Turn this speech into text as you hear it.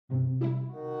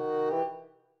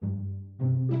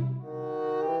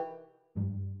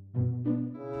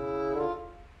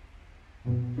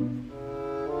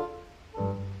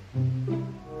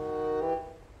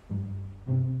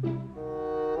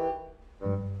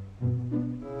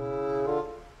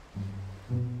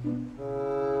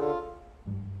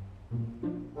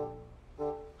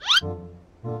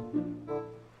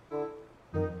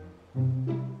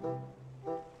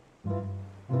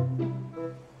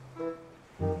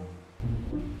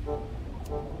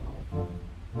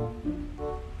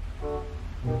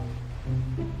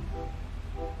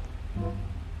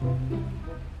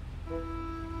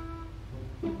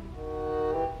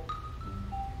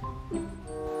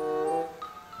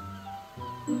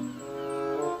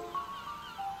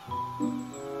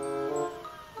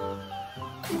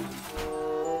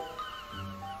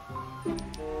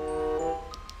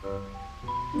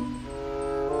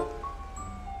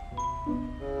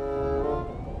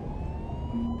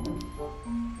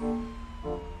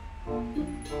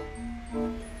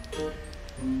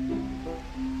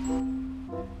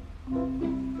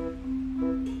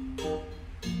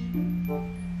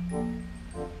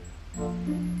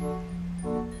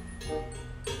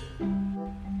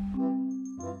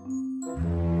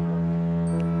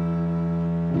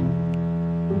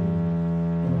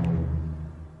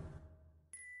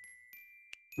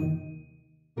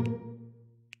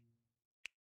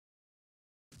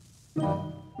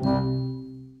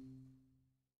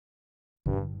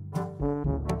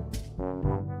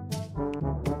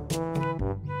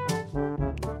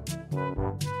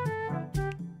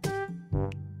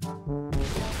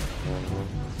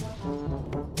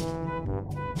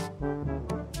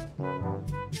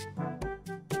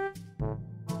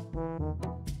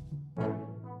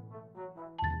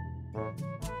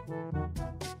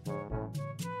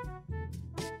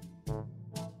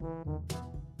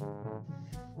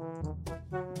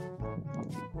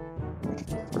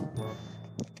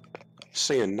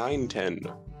Saying 9, 10,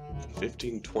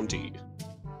 15, 20,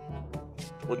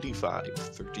 25,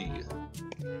 30.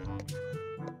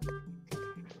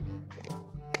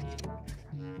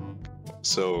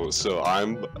 So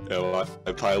am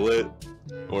I pilot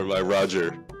or am I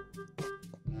Roger?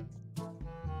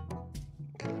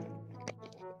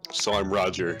 So I'm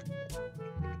Roger.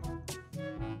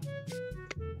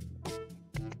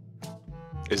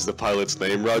 Is the pilot's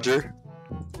name Roger?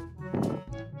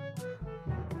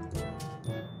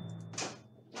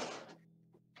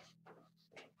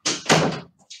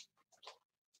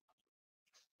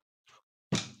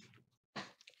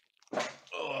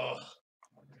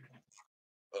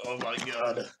 Oh my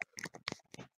god.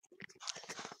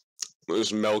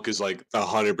 This milk is like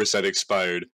 100%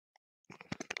 expired.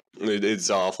 It's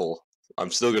awful.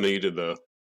 I'm still gonna eat it though.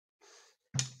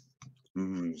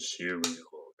 Cereal.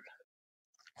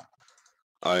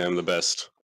 I am the best.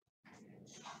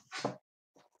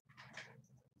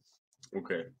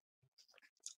 Okay.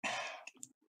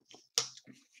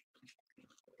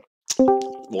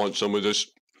 Want some of this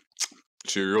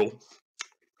cereal?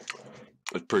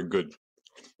 It's pretty good.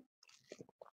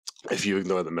 If you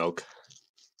ignore the milk.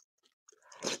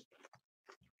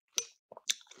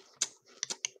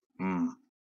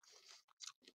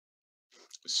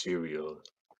 Cereal.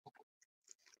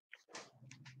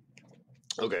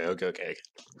 Okay.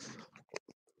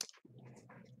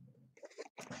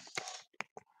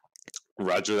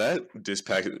 Roger that.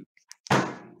 Dispatch.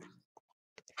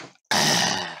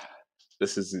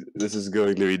 This is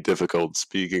going to be difficult.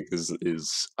 Speaking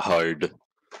is hard.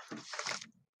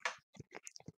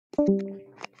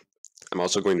 I'm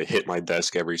also going to hit my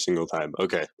desk every single time.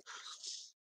 Okay.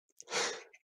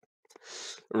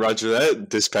 Roger that.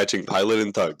 Dispatching pilot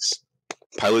and tugs.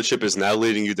 Pilot ship is now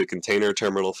leading you to container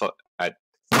terminal at.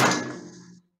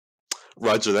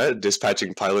 Roger that.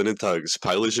 Dispatching pilot and tugs.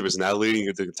 Pilot ship is now leading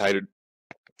you to container.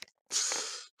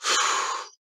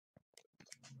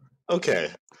 Okay.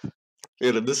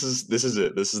 You know, this is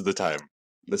it. This is the time.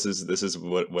 This is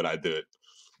what I do it.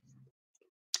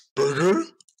 Burger?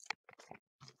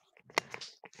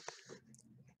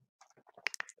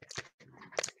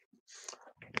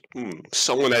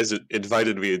 Someone has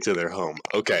invited me into their home.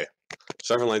 Okay.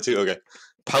 Start from line 2. Okay.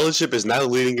 Pilot ship is now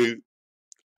leading you.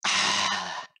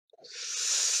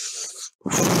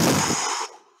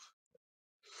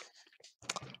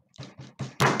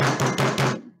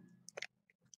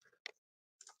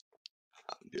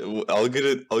 I'll get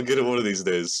it one of these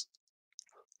days.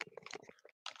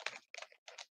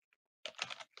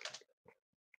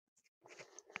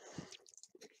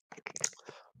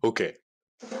 Okay.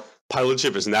 Pilot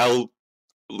ship is now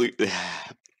leading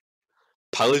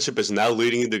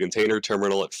you to container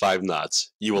terminal at 5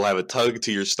 knots. You will have a tug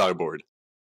to your starboard.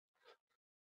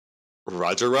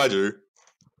 Roger.